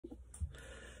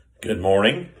Good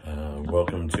morning.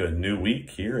 Welcome to a new week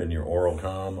here in your Oral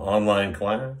Com online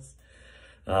class.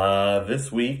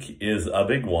 This week is a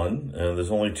big one. There's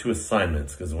only 2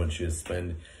 assignments because I want you to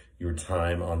spend your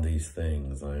time on these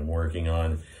things. I'm working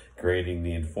on grading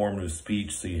the informative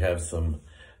speech so you have some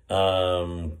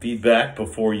feedback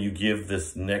before you give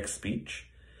this next speech.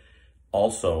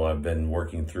 Also, I've been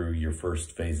working through your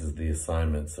first phases of the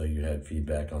assignment so you had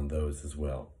feedback on those as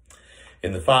well.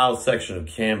 In the files section of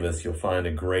Canvas, you'll find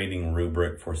a grading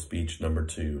rubric for speech number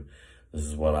 2. This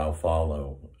is what I'll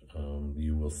follow.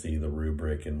 You will see the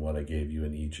rubric and what I gave you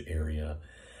in each area.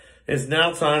 It's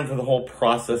now time for the whole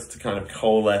process to kind of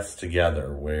coalesce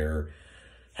together, where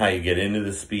how you get into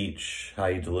the speech, how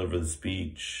you deliver the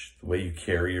speech, the way you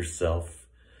carry yourself,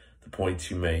 the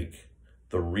points you make,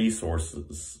 the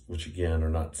resources, which again are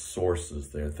not sources,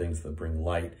 they're things that bring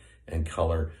light and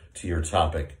color to your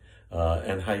topic.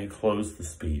 And how you close the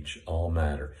speech all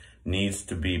matter. Needs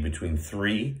to be between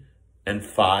 3 and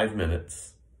 5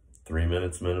 minutes, 3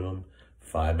 minutes minimum,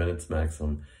 5 minutes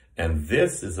maximum. And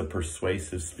this is a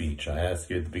persuasive speech. I asked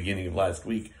you at the beginning of last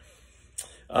week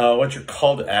what your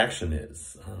call to action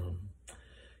is.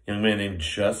 A young man named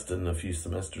Justin a few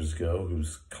semesters ago,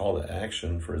 whose call to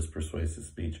action for his persuasive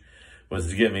speech was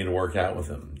to get me to work out with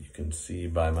him. You can see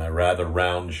by my rather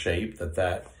round shape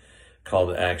that call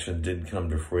to action didn't come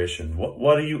to fruition.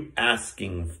 What are you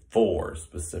asking for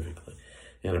specifically?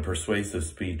 In a persuasive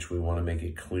speech, we want to make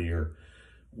it clear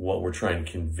what we're trying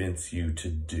to convince you to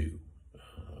do.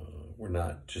 We're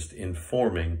not just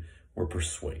informing, we're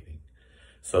persuading.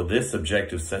 So this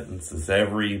objective sentence is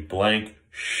every blank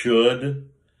should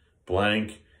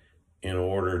blank in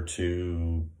order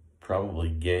to probably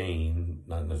gain,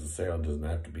 not necessarily, it doesn't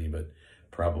have to be, but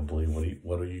probably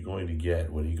what are you going to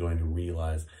get? What are you going to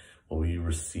realize? What will you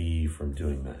receive from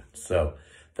doing that? So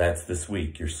that's this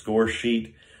week. Your score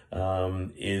sheet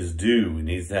is due. It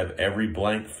needs to have every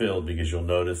blank filled because you'll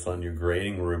notice on your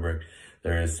grading rubric,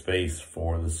 there is space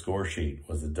for the score sheet.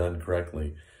 Was it done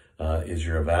correctly? Is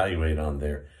your evaluate on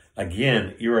there?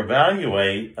 Again, your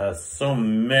evaluate, so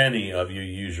many of you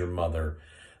use your mother.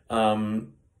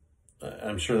 I'm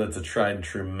sure that's a tried and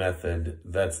true method.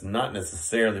 That's not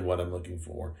necessarily what I'm looking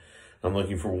for. I'm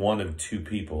looking for one of 2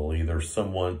 people, either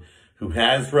someone who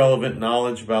has relevant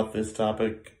knowledge about this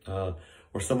topic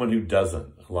or someone who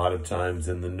doesn't. A lot of times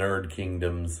in the nerd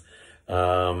kingdoms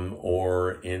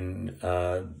or in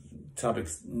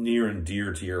topics near and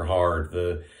dear to your heart,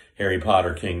 the Harry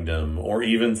Potter kingdom, or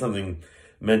even something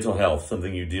mental health,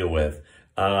 something you deal with,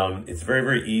 it's very,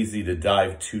 very easy to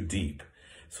dive too deep.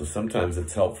 So sometimes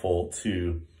it's helpful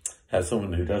to have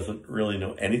someone who doesn't really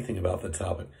know anything about the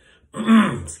topic,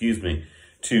 excuse me,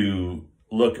 to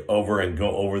look over and go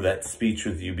over that speech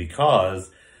with you,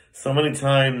 because so many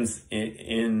times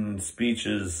in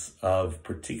speeches of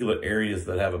particular areas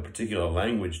that have a particular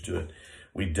language to it,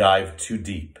 we dive too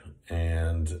deep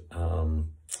and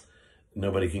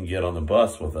nobody can get on the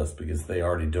bus with us because they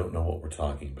already don't know what we're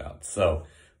talking about. So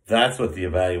that's what the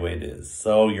evaluate is.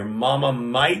 So your mama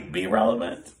might be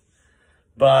relevant,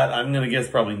 but I'm going to guess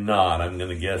probably not. I'm going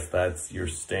to guess that's your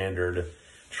standard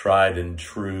tried and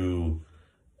true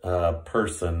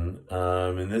person.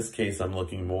 In this case, I'm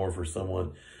looking more for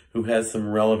someone who has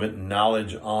some relevant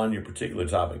knowledge on your particular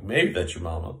topic. Maybe that's your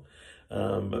mama,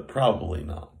 but probably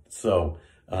not. So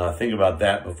think about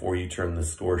that before you turn the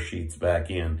score sheets back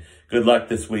in. Good luck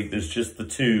this week. There's just the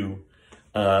 2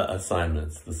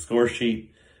 assignments. The score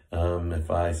sheet, if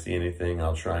I see anything,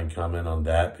 I'll try and comment on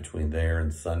that between there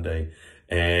and Sunday.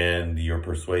 And your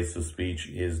persuasive speech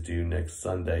is due next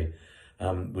Sunday.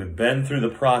 We've been through the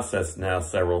process now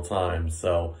several times,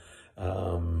 so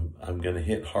I'm going to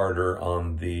hit harder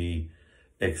on the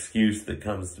excuse that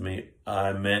comes to me.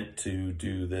 I meant to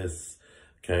do this.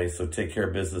 Okay, so take care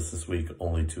of business this week.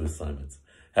 Only 2 assignments.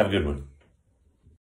 Have a good one.